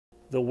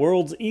The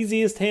world's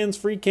easiest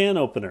hands-free can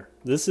opener.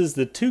 This is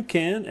the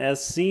TouCan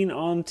as seen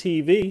on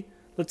TV.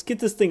 Let's get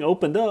this thing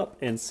opened up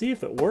and see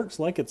if it works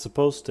like it's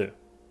supposed to.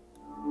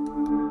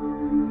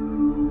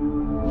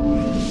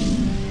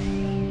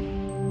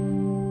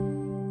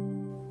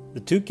 The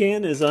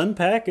TouCan is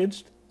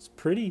unpackaged. It's a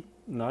pretty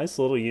nice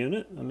little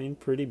unit. I mean,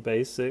 pretty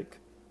basic.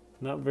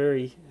 Not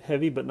very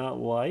heavy, but not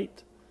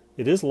light.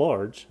 It is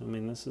large. I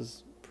mean, this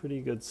is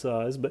pretty good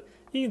size, but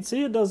you can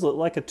see it does look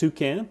like a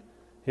toucan.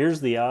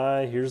 Here's the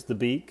eye, here's the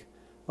beak.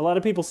 A lot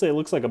of people say it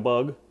looks like a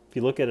bug if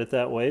you look at it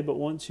that way, but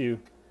once you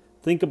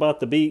think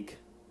about the beak,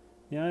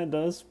 yeah, it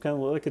does kind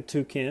of look like a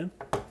toucan.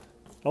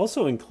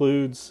 Also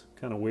includes,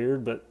 kind of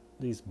weird, but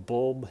these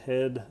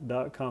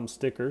bulbhead.com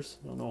stickers.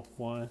 I don't know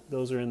why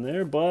those are in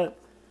there, but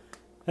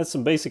has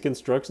some basic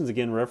instructions,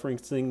 again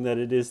referencing that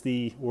it is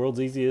the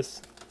world's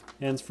easiest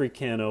hands-free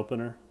can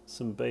opener.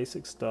 Some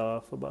basic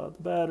stuff about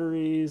the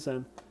batteries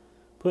and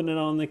putting it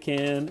on the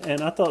can.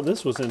 And I thought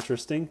this was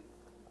interesting.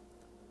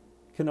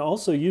 You can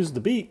also use the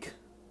beak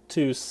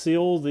to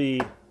unseal the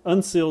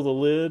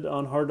lid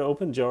on hard to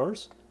open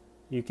jars.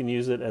 You can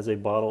use it as a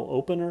bottle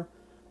opener,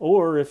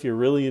 or if you're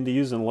really into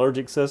using large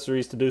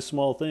accessories to do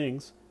small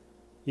things,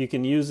 you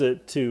can use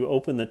it to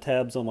open the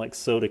tabs on like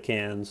soda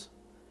cans,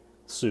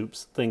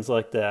 soups, things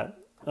like that.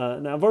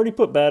 Now I've already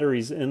put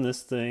batteries in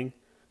this thing,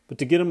 but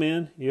to get them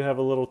in, you have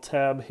a little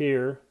tab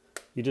here.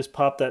 You just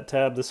pop that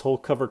tab, this whole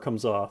cover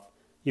comes off.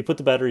 You put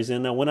the batteries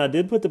in. Now when I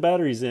did put the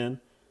batteries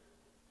in,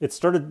 it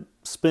started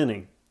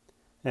spinning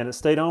and it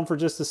stayed on for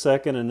just a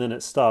second and then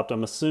it stopped.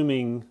 I'm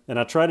assuming, and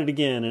I tried it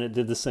again and it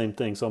did the same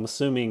thing, so I'm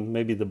assuming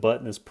maybe the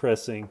button is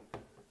pressing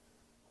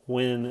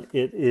when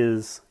it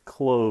is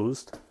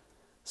closed.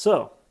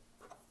 So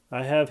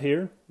I have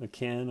here a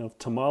can of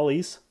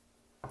tamales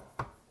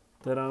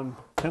that I'm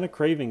kind of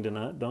craving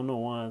tonight. Don't know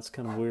why, it's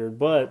kind of weird,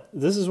 but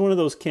this is one of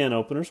those can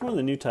openers, one of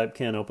the new type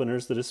can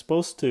openers that is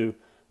supposed to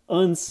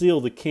unseal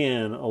the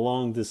can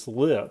along this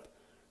lip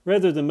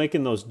rather than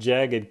making those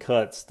jagged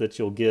cuts that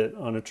you'll get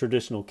on a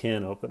traditional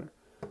can opener.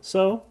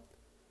 So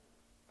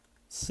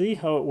see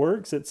how it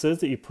works. It says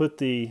that you put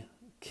the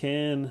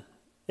can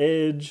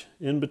edge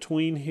in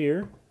between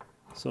here,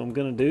 so I'm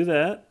going to do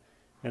that,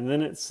 and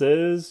then it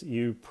says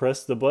you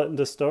press the button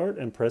to start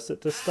and press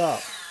it to stop.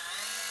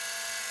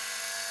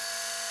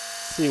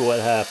 See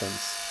what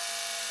happens.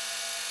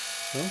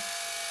 Well,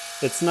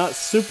 it's not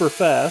super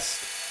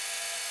fast.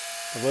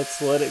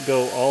 Let's let it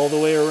go all the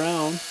way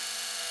around.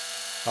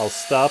 I'll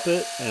stop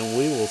it and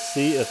we will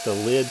see if the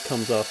lid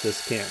comes off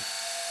this can.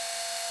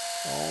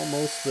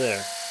 Almost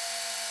there.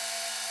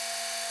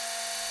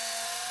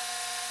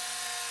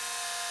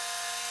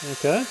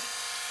 Okay.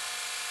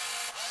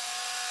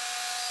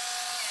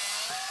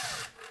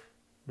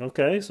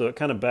 Okay, so it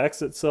kind of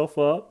backs itself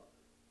up.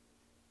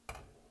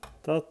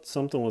 Thought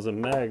something was a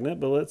magnet,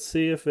 but let's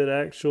see if it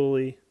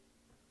actually...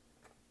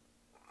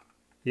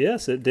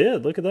 Yes, it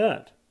did. Look at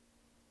that.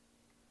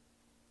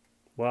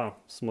 Wow,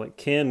 some like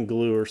can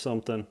glue or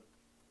something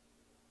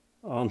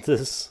on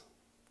this.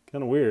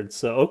 Kind of weird.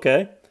 So,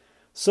 okay.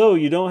 So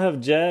you don't have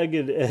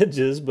jagged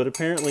edges, but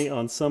apparently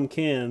on some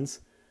cans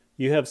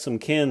you have some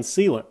can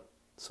sealant.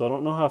 So I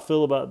don't know how I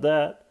feel about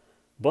that,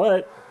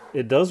 but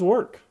it does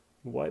work.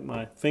 Wipe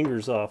my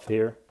fingers off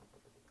here.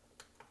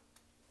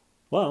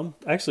 Well, I'm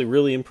actually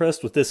really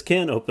impressed with this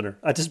can opener.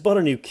 I just bought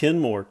a new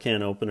Kenmore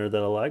can opener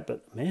that I like,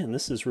 but man,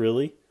 this is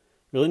really,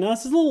 really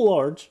nice. It's a little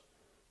large.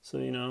 So,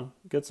 you know,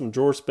 got some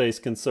drawer space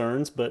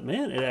concerns, but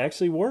man, it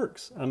actually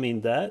works. I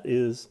mean, that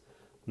is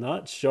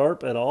not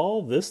sharp at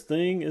all. This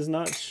thing is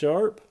not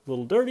sharp. A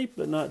little dirty,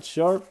 but not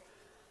sharp.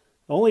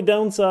 Only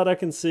downside I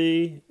can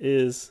see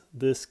is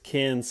this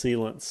can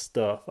sealant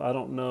stuff. I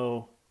don't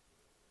know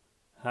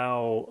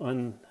how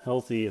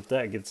unhealthy if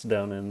that gets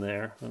down in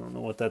there. I don't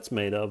know what that's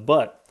made of,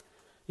 but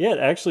yeah, it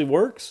actually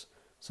works.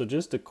 So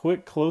just a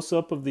quick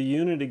close-up of the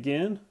unit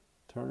again.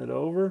 Turn it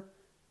over.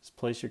 Just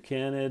place your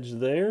can edge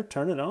there,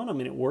 turn it on. I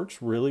mean, it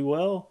works really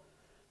well.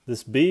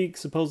 This beak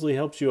supposedly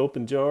helps you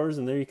open jars,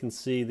 and there you can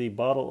see the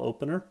bottle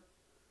opener.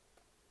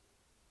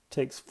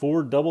 Takes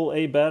 4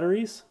 AA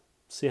batteries.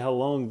 See how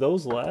long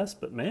those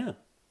last, but man,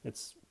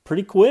 it's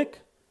pretty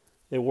quick.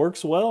 It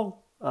works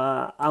well.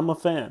 I'm a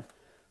fan.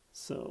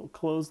 So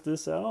close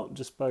this out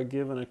just by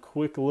giving a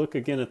quick look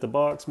again at the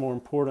box. More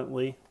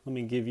importantly, let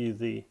me give you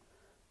the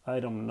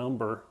item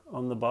number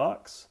on the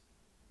box.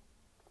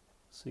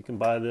 So you can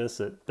buy this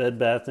at Bed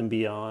Bath &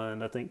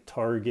 Beyond, I think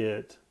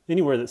Target,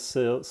 anywhere that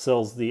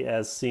sells the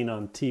as seen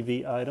on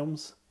TV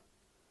items.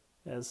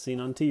 As seen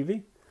on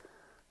TV.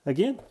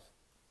 Again,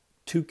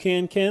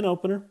 TouCan can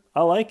opener.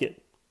 I like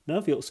it. Now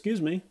if you'll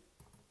excuse me,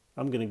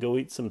 I'm going to go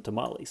eat some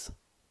tamales.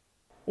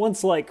 One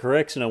slight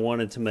correction I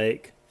wanted to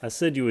make. I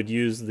said you would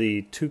use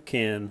the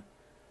TouCan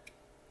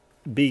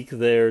beak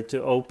there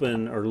to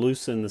open or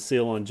loosen the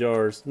seal on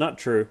jars. Not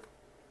true.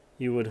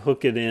 You would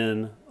hook it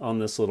in on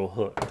this little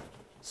hook.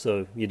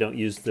 So you don't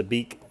use the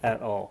beak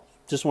at all.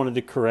 Just wanted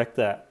to correct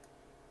that.